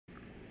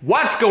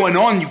What's going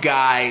on, you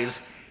guys?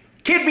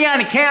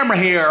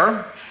 KidBehindACamera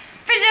here.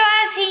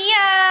 Visuals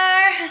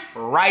here.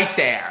 Right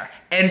there.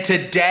 And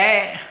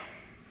today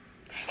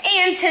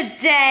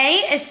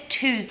is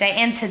Tuesday,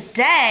 and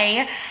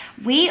today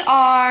we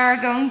are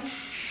going...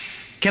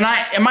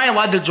 Am I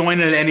allowed to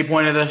join at any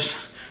point of this?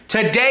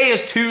 Today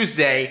is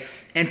Tuesday,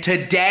 and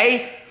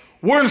today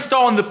we're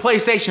installing the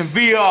PlayStation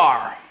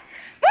VR.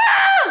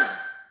 Woo!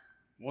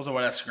 What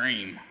was that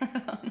scream?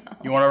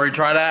 You want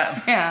to retry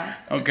that? Yeah.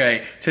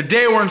 Okay.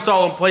 Today we're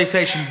installing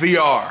PlayStation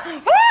VR.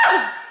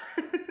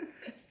 Woo!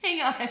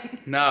 Hang on.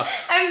 No.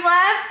 I'm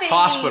laughing.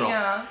 Hospital.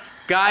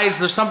 Guys,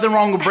 there's something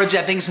wrong with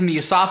Bridget. I think it's in the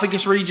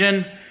esophagus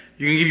region.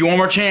 You can give you one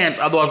more chance.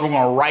 Otherwise, we're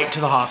going right to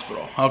the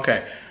hospital.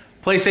 Okay.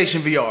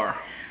 PlayStation VR.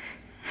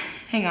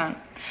 Hang on.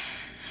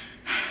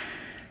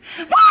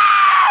 Woo!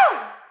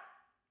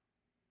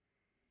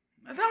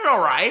 That sounded all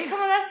right. Come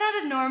on, that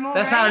sounded normal.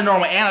 That sounded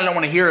normal, and I don't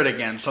want to hear it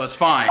again, so it's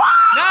fine.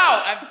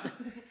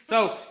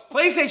 So,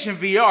 PlayStation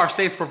VR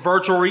stands for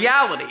virtual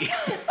reality.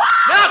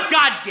 No,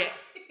 God damn.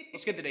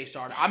 Let's get the day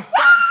started.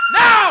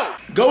 No!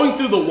 Going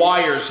through the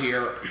wires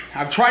here,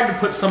 I've tried to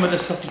put some of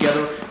this stuff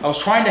together. I was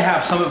trying to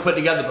have some of it put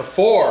together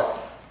before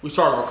we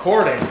started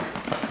recording,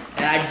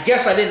 and I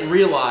guess I didn't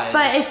realize.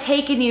 But it's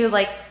taken you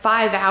like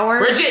 5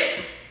 hours. Bridget!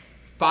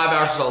 5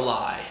 hours is a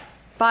lie.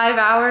 5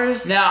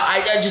 hours? Now,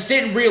 I just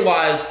didn't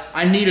realize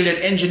I needed an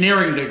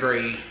engineering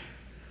degree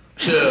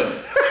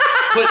to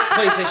put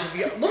PlayStation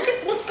VR. Look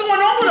at what's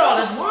going on with all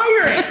this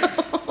wiring.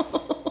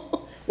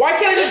 Why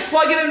can't I just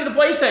plug it into the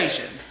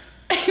PlayStation?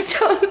 I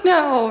don't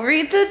know.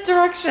 Read the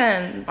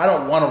directions. I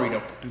don't want to read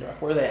them.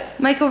 Where are they at?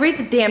 Michael, read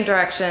the damn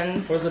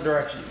directions. Where's the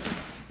directions?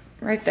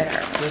 Right there.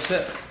 That's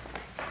it.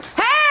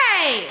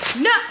 Hey!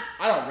 No!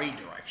 I don't read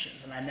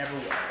directions, and I never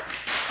will.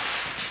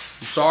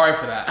 I'm sorry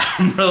for that.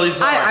 I'm really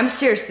sorry. I'm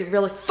seriously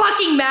really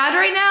fucking mad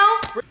right now.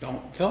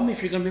 Don't film me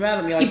if you're gonna be mad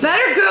at me like You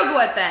better Google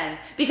it then,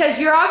 because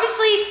you're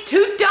obviously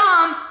too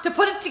dumb to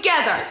put it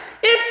together.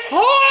 It's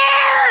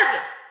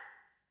hard!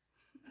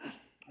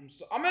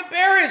 I'm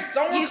embarrassed.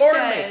 Don't record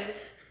me.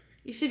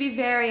 You should be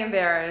very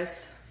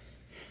embarrassed.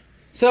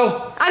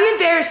 So I'm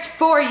embarrassed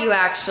for you,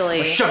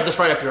 actually. Shove this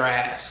right up your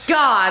ass.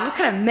 God, what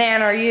kind of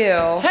man are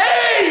you?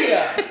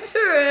 Hey!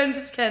 I'm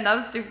just kidding. That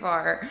was too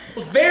far. It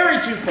was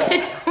very too far.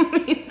 I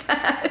don't mean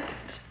that.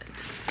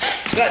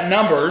 It's got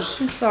numbers.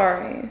 I'm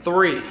sorry.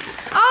 3.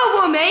 Oh,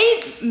 well,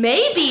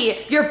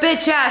 maybe your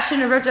bitch ass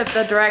shouldn't have ripped up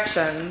the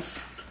directions.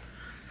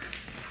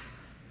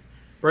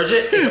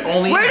 Bridget, it's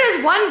only... Where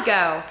does 1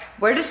 go?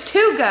 Where does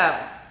 2 go?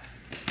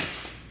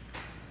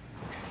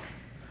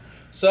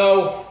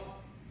 So...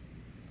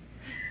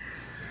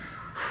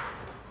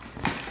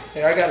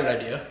 Hey, I got an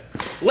idea.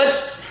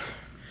 Let's...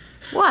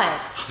 What?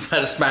 I was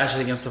trying to smash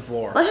it against the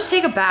floor. Let's just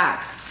take it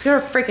back. Let's get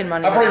our freaking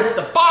money I've back. already ripped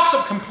the box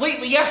up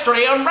completely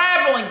yesterday,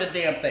 unraveling the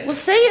damn thing. Well,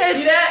 say it.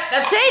 See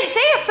that? Say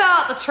it fell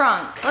out the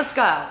trunk. Let's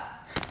go.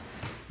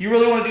 You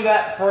really want to do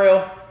that for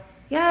real?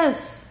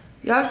 Yes.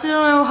 You obviously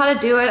don't know how to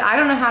do it. I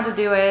don't know how to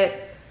do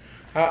it.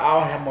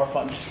 I'll have more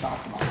fun just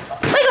knocking on it.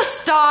 Like,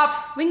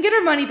 stop. We can get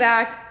our money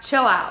back.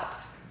 Chill out.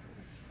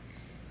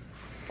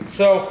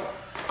 So,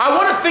 I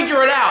want to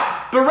figure it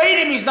out.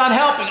 Berating me's not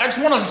helping. I just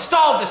want to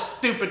install this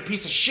stupid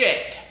piece of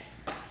shit.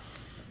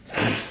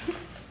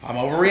 I'm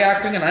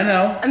overreacting, and I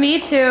know.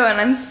 Me too,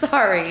 and I'm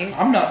sorry.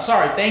 I'm not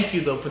sorry. Thank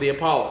you, though, for the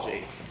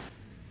apology.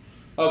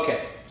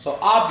 Okay, so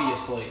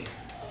obviously,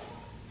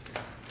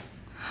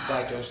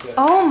 that goes there.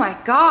 Oh my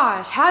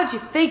gosh, how'd you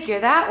figure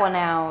that one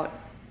out?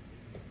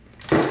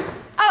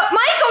 Oh,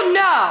 Michael,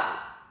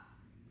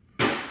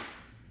 no!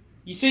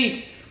 You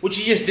see, what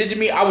you just did to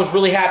me, I was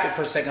really happy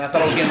for a second. I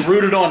thought I was getting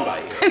rooted on by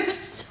you. I'm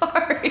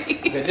sorry.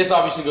 Okay, this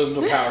obviously goes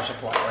into a power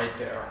supply right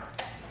there.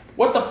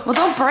 What the? Well,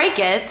 don't break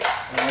it.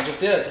 Well, I just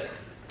did.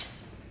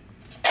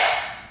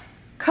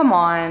 Come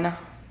on.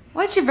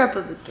 Why'd you rip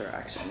up the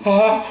directions?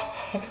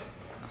 I'm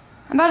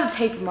about to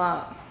tape them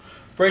up.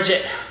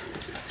 Bridget,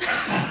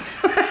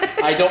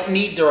 I don't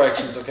need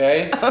directions,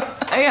 okay?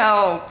 I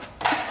hope.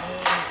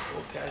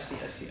 Okay, I see.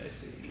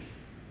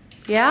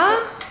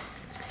 Yeah?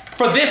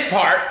 For this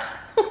part.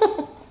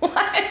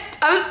 What?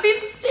 I was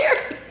being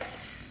serious.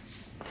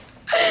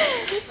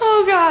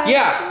 Oh, God.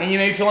 Yeah, and you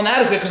made me feel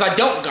inadequate because I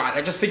don't got it.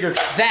 I just figured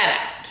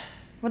that out.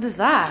 What is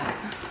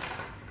that?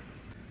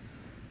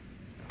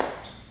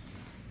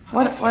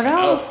 What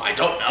else? I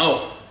don't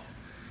know.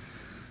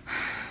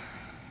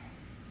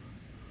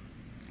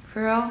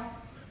 For real?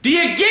 Do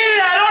you get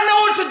it? I don't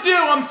know what to do.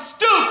 I'm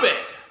stupid.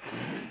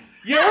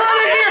 You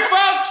heard it here,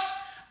 folks.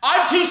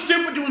 I'm too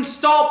stupid to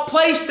install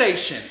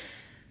PlayStation.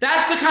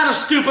 That's the kind of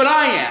stupid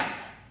I am.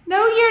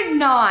 No, you're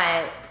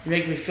not. You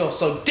make me feel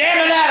so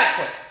damn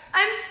inadequate.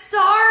 I'm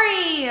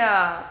sorry.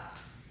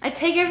 I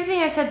take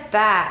everything I said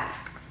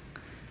back.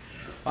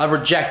 I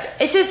reject it.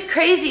 It's just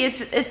crazy.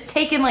 It's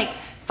taken like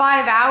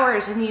 5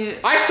 hours and you...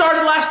 I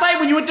started last night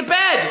when you went to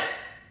bed.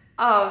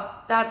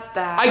 Oh, that's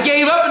bad. I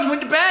gave up and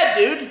went to bed,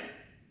 dude.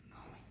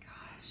 Oh my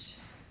gosh.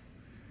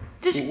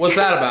 Just What's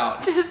that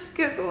about? Just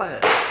Google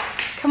it.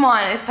 Come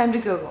on, it's time to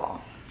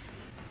Google.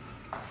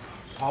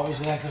 So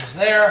obviously that goes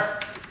there.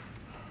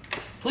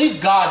 Please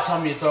God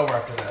tell me it's over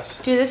after this.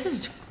 Dude, this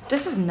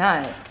is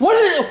nuts. Why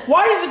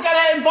does it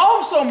gotta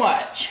involve so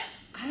much?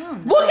 I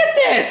don't know. Look at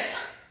this!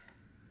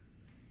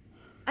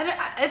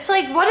 It's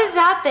like, what is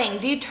that thing?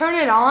 Do you turn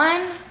it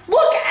on?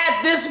 Look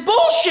at this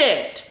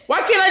bullshit!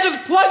 Why can't I just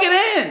plug it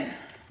in?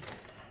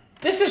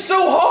 This is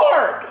so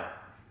hard!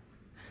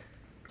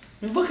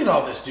 I mean, look at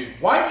all this, dude.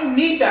 Why do you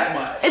need that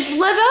much? It's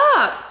lit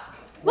up!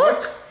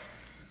 Look! What?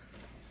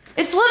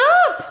 It's lit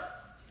up!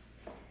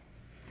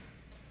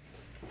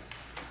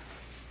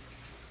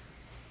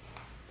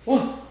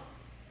 Look.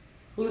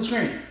 Look at the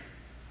screen.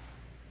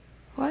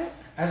 What?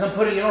 As I'm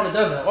putting it on, it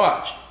doesn't.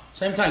 Watch.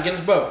 Same time, get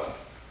us both.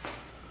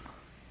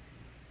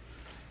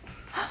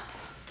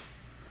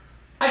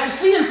 I can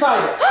see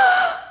inside it.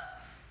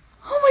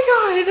 Oh my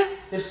god.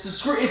 It's the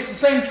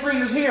same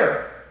screen as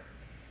here.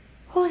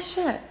 Holy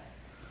shit.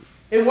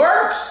 It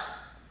works.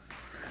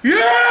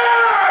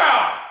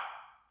 Yeah!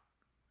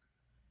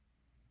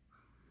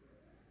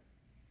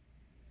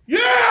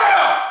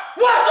 Yeah!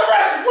 What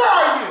direction? Where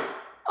are you?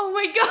 Oh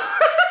my god.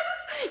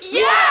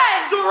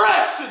 Yes!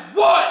 Directions.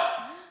 What?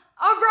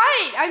 All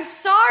right. I'm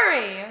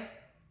sorry.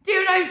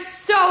 Dude, I'm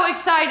so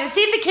excited.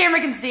 See if the camera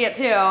can see it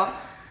too.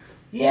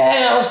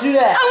 Yeah, let's do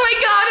that. Oh my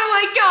god, oh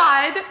my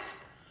god.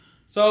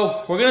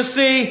 So, we're gonna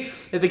see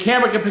if the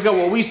camera can pick up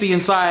what we see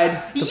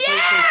inside.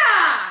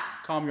 Yeah!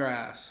 Calm your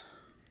ass.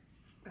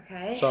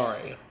 Okay.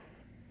 Sorry.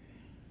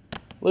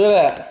 Look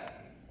at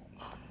that.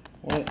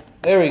 Wait,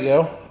 there we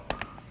go.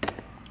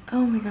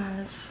 Oh my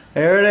gosh.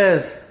 There it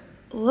is.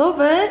 A little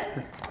bit.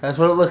 That's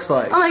what it looks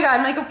like. Oh my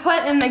god, Michael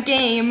put in the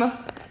game.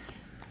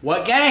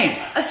 What game?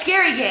 A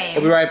scary game.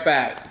 We'll be right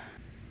back.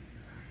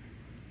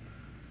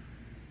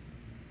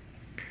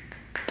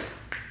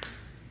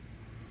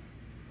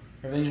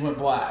 Everything just went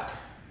black.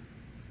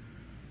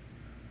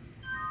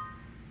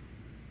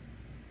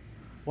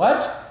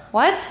 What?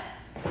 What?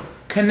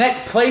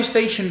 Connect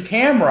PlayStation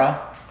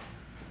camera.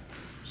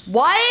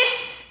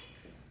 What?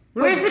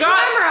 Where's the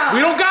camera? We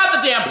don't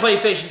got the damn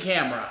PlayStation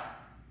camera.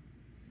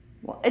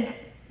 What?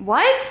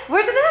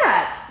 Where's it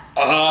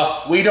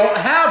at? We don't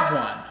have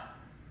one.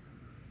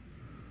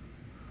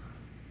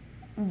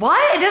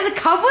 What? It doesn't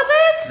come with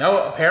it?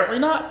 No, apparently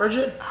not,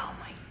 Bridget. Oh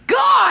my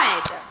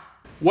god!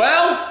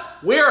 Well,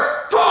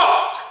 we're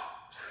fucked!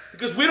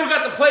 Because we don't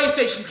got the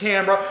PlayStation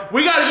camera,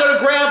 we gotta go to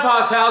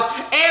Grandpa's house,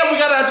 and we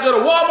gotta have to go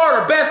to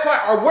Walmart or Best Buy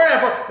or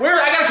wherever.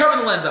 I gotta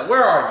cover the lens up.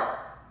 Where are you?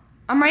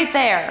 I'm right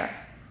there.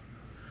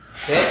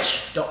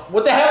 Bitch,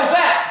 what the hell is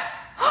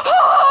that?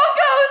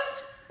 Oh,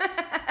 ghost!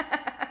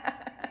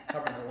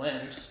 Cover the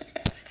lens.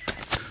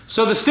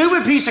 So the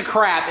stupid piece of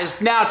crap is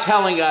now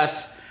telling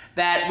us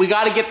that we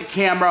got to get the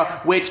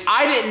camera, which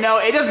I didn't know.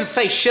 It doesn't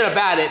say shit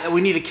about it that we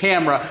need a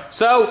camera,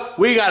 so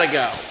we got to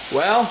go.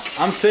 Well,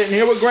 I'm sitting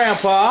here with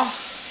Grandpa.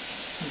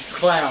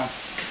 Clown.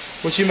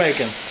 What you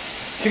making?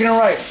 Chicken and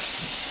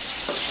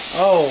rice.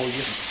 Oh,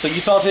 so you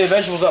saute the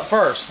vegetables up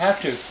first?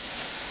 Have to.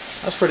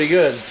 That's pretty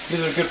good. These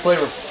are good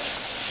flavor.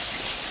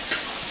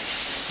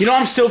 You know,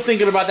 I'm still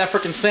thinking about that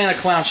freaking Santa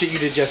clown shit you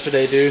did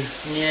yesterday, dude.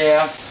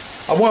 Yeah.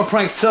 I want to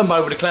prank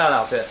somebody with a clown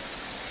outfit.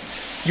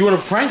 You want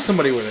to prank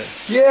somebody with it?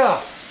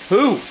 Yeah.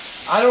 Who?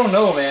 I don't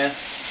know, man.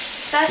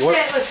 That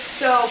shit was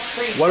so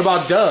creepy. What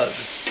about Doug?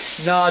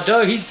 Nah,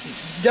 Doug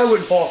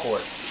wouldn't fall for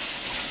it.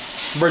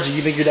 Bridget,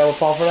 you think your dad would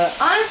fall for that?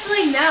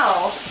 Honestly,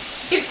 no.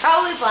 He'd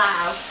probably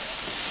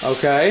laugh.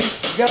 Okay.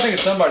 You gotta think of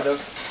somebody, though.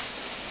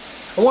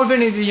 I wonder if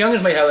any of the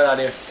youngins may have that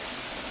idea.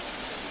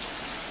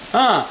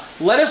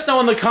 Let us know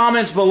in the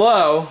comments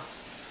below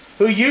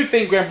who you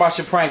think Grandpa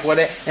should prank with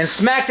it, and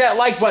smack that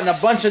like button a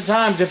bunch of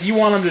times if you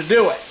want him to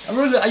do it. I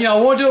really, I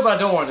want to do it, but I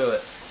don't want to do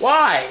it.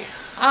 Why?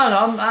 I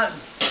don't know.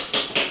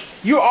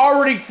 You're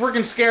already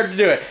freaking scared to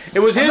do it. It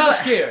was his. I'm not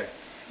scared.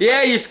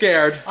 Yeah, you're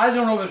scared. I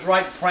don't know if it's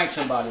right to prank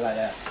somebody like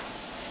that.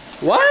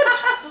 What?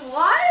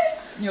 What?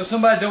 You know,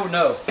 somebody I don't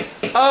know.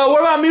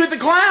 What about me with the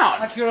clown?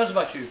 I care less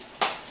about you.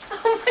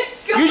 Oh my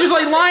god. You're just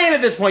like lying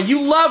at this point.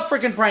 You love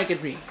freaking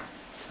pranking me.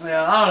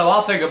 Well, I don't know.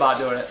 I'll think about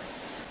doing it.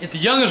 If the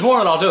youngins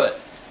want it, I'll do it.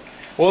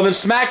 Well, then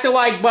smack the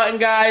like button,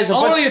 guys.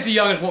 Only if the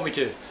youngins want me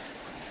to.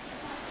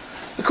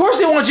 Of course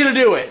they want you to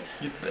do it.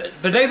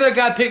 But they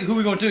gotta pick who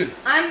we're gonna do.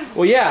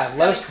 Well, yeah.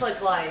 Let's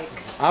click like.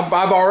 I've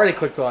already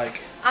clicked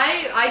like.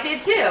 I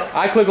did too.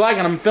 I clicked like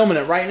and I'm filming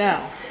it right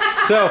now.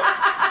 So,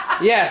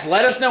 yes,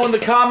 let us know in the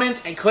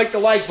comments and click the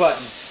like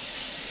button.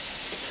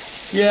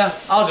 Yeah,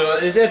 I'll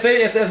do it.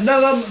 If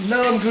none of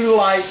them do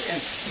like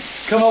and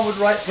come up with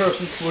the right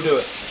person, we'll do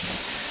it.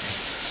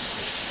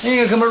 You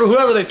ain't gonna come up with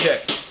whoever they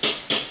pick.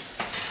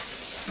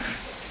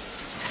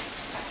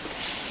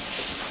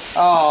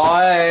 Oh,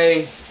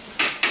 hey.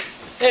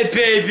 Hey,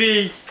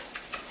 baby.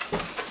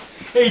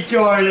 Hey,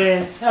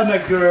 darling. That's my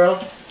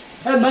girl.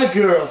 That's my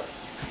girl.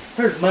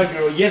 Where's my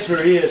girl? Yes,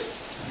 there is.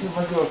 Here's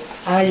my girl.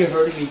 Ah, you're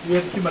hurting me. Yeah,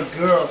 but you're my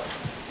girl.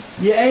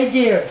 Yeah, hey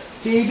there,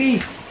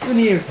 baby. Come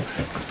here.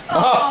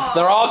 Oh,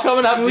 they're all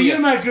coming up to you. You're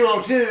my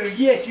girl, too.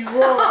 Yes, you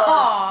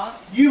are.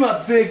 You're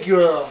my big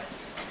girl.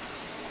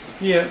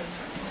 Yeah.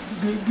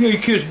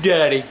 Good kiss,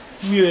 Daddy.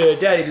 Yeah,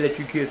 Daddy let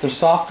you kiss The me.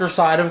 softer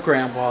side of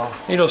Grandpa.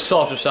 Ain't no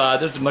softer side.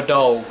 This is my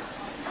dog.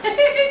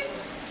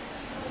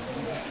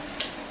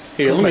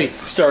 Here, let me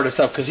stir this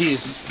up because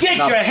he's... Get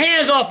your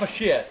hands off of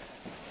shit.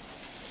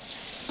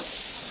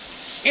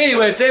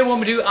 Anyway, if they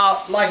want me to,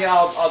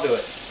 I'll do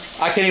it.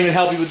 I can't even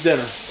help you with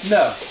dinner.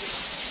 No.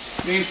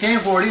 You ain't paying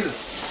for it either.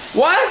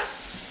 What?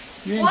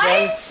 You ain't What?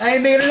 got it. I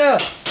ain't made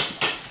enough.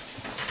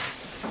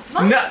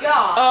 My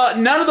God.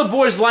 None of the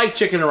boys like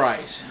chicken and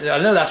rice. I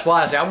know, that's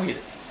why I say I'll eat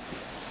it.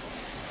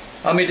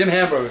 I'll make them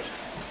hamburgers.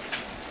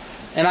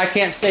 And I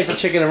can't stay for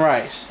chicken and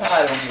rice.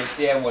 I don't give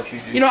a damn what you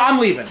do. You know, I'm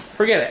leaving.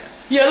 Forget it.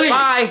 Yeah, leave.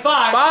 Bye.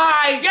 Bye.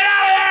 Bye. Get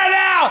out of there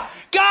now!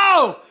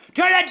 Go!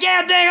 Turn that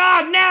damn thing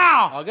off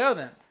now! I'll go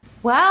then.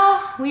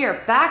 Well, we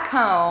are back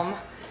home,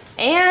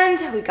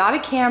 and we got a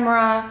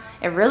camera.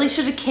 It really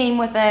should have came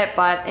with it,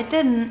 but it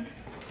didn't.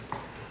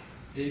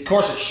 Of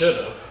course it should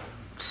have.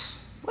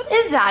 What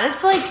is that?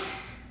 It's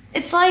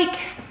like.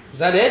 Is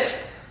that it?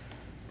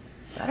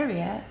 Better be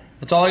it.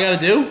 That's all I gotta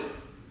do?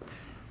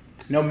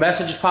 No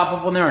messages pop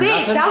up on there or Babe,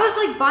 nothing? that was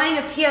like buying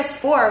a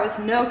PS4 with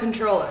no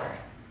controller.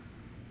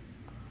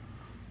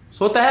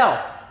 So what the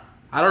hell?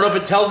 I don't know if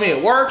it tells me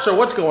it works or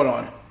what's going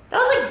on. That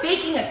was like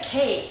baking a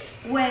cake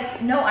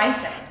with no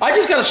icing. I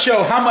just gotta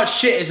show how much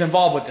shit is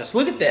involved with this.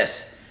 Look at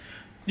this.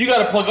 You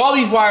gotta plug all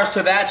these wires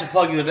to that, to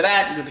plug into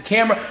that, into the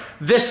camera.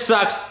 This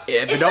sucks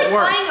if it don't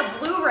work. It's like buying a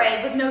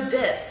Blu-ray with no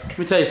disc. Let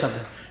me tell you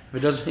something. If it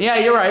doesn't, yeah,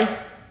 you're right. It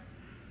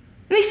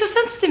makes no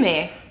sense to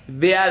me.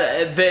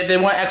 They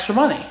want extra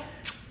money.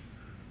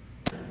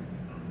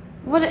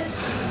 What?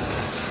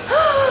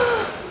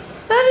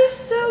 That is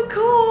so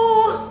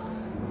cool.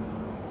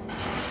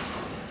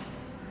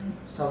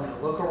 Just tell me to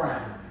look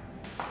around.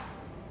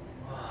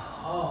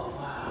 Oh,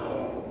 wow.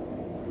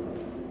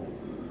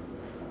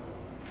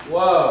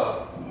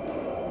 Whoa.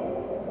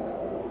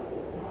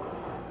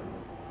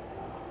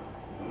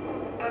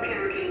 Okay,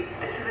 Rookie,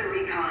 this is a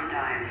recon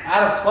dive.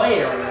 Out of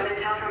play I'm area. gonna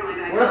tell from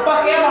my Where the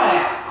fuck am I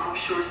at?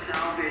 offshore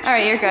salvage. All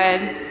right, you're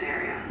good. In this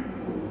area.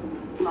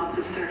 Lots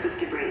of surface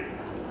debris.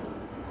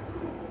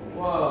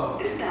 Whoa.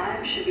 This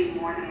dive should be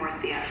more than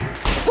worth the effort.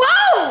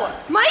 Whoa!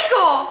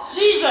 Michael!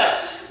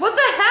 Jesus! What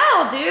the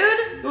hell,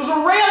 dude? There was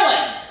a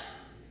railing!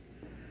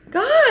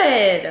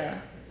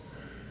 God!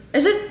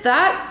 Is it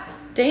that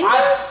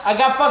dangerous? I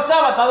got fucked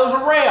up. I thought it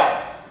was a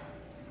rail.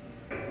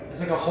 There's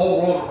like a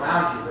whole world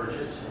around you,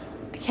 Bridget.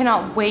 I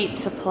cannot wait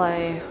to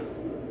play.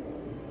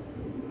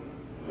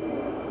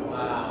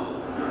 Wow.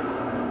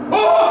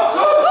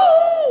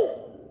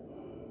 Oh!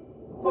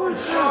 Fucking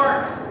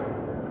shark!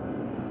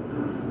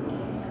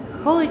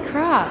 Holy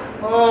crap.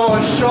 Oh,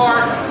 a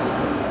shark!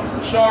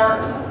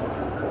 Shark!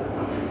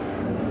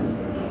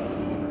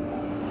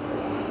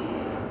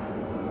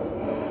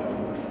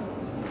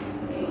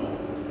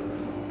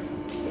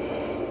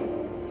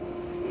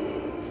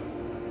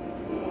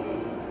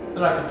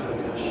 Then I can do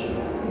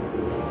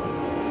this.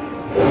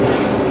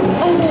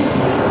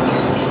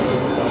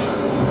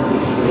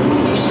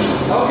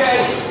 Okay.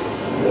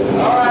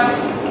 All right.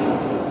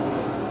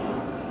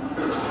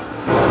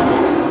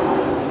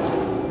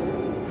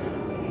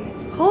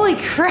 Holy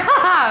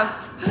crap!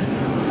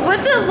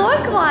 What's it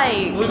look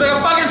like? Looks like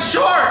a fucking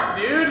shark,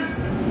 dude.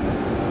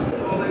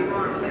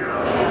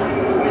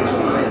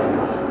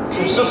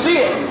 You still see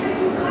it?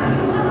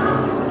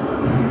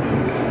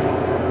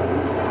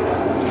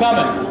 It's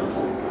coming.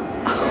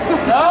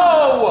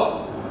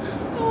 No!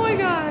 Oh my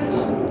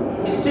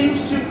gosh. It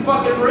seems too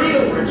fucking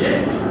real,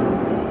 Bridget.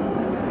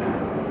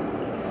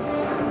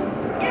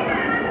 Get them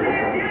out of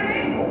there, damn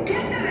it!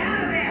 Get them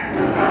out of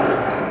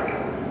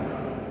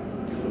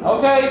there!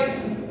 Okay.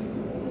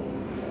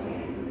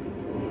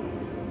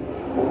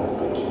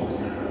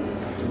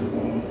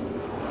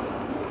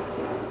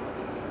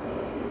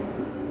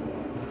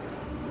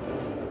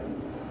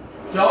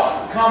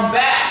 Don't come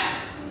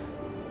back.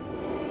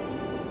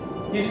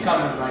 He's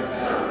coming right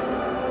back.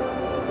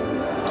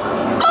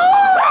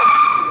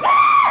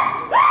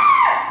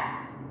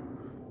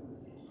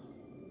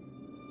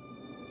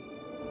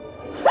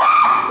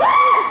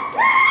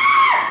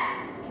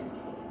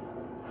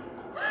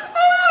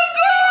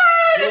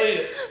 Delete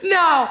it.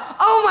 No.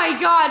 Oh my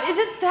god. Is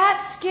it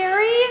that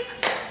scary?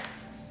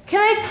 Can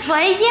I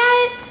play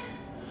yet?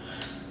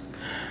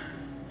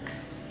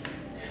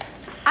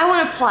 I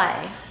want to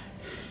play.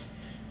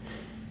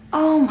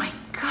 Oh my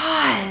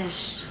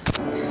gosh.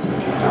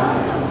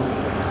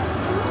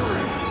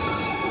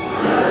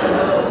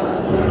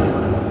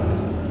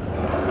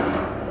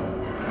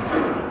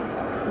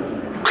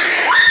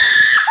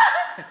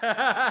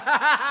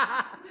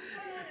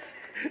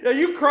 Are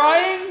you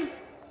crying?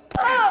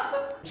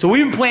 So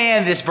we've been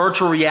playing this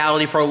virtual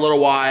reality for a little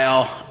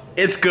while.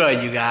 It's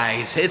good, you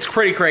guys. It's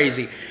pretty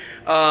crazy.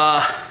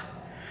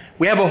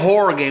 We have a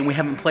horror game. We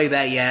haven't played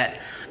that yet.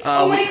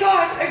 Oh my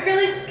gosh,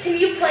 can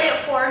you play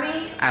it for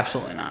me?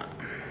 Absolutely not.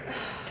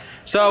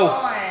 So Come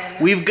on.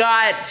 we've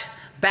got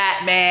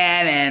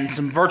Batman and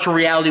some virtual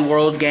reality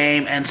world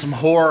game and some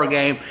horror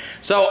game.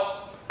 So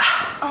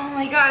Oh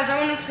my gosh,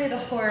 I want to play the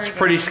horror it's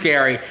pretty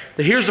scary.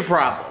 But here's the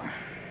problem.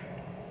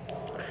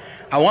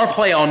 I want to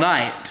play all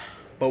night,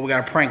 but we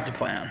got a prank to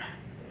plan.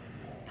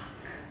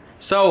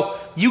 So,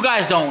 you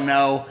guys don't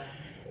know,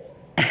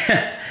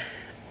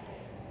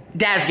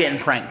 Dad's getting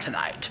pranked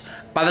tonight.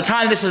 By the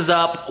time this is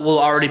up, we'll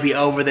already be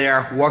over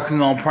there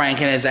working on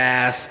pranking his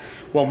ass.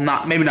 Well,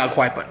 maybe not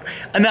quite, but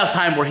enough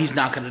time where he's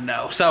not gonna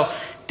know. So,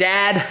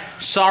 Dad,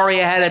 sorry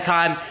ahead of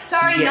time.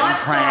 Sorry, not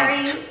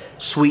pranked. sorry.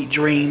 Sweet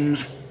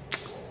dreams.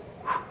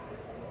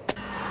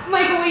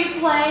 Michael, will you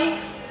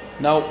play?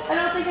 Nope. I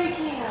don't think I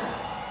can.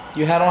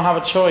 You don't have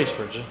a choice,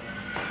 Bridget.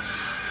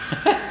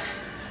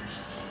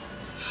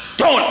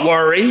 Don't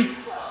worry.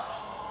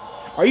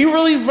 Are you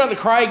really about to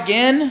cry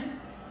again?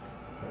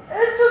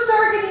 It's so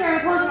dark in here. I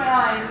close my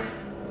eyes.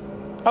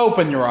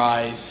 Open your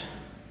eyes.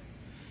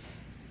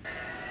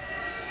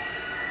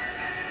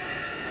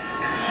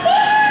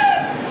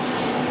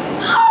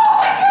 Oh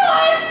my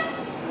God!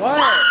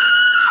 What?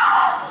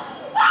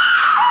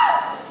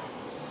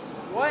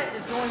 What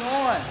is going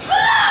on?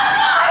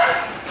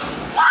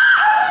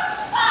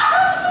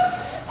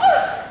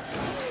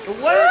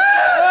 What?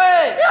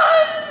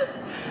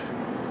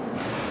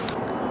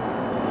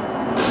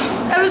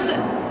 That was.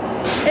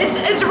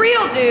 It's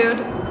real, dude.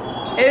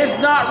 It is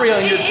not real.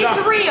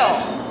 It's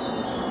real.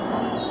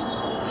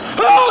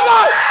 Oh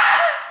God!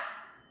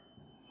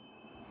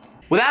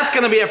 Well, that's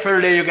gonna be it for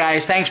today, you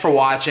guys. Thanks for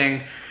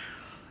watching.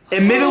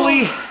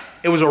 Admittedly,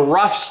 it was a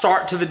rough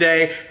start to the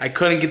day. I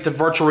couldn't get the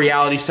virtual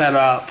reality set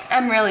up.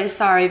 I'm really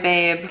sorry,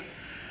 babe.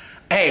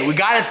 Hey, we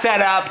got it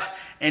set up,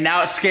 and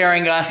now it's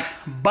scaring us.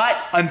 But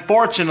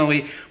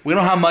unfortunately, we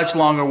don't have much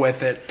longer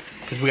with it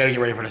because we gotta get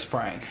ready for this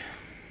prank.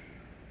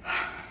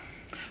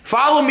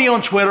 Follow me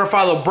on Twitter,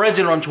 follow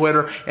Bridget on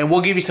Twitter, and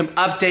we'll give you some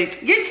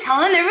updates. You're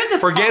telling everyone to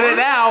Forget follow? it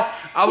now.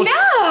 No.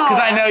 Because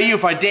I know you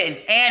if I didn't.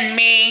 And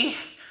me.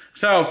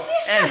 So.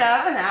 Shut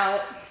up and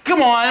out.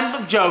 Come on,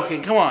 I'm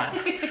joking. Come on.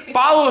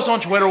 Follow us on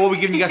Twitter. We'll be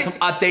giving you guys some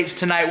updates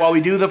tonight while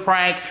we do the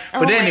prank.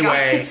 But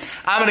anyway,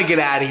 gosh. I'm going to get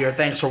out of here.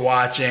 Thanks for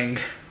watching.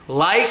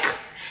 Like.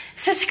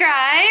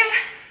 Subscribe.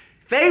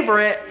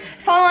 Favorite.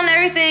 Follow on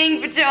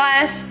everything but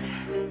just.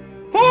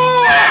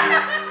 Woo!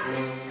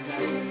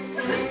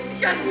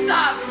 You gotta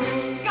stop.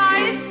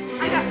 Guys,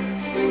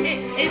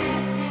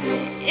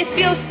 it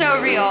feels so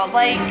real.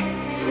 Like,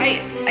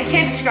 I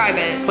can't describe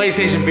it.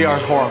 PlayStation VR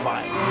is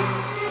horrifying.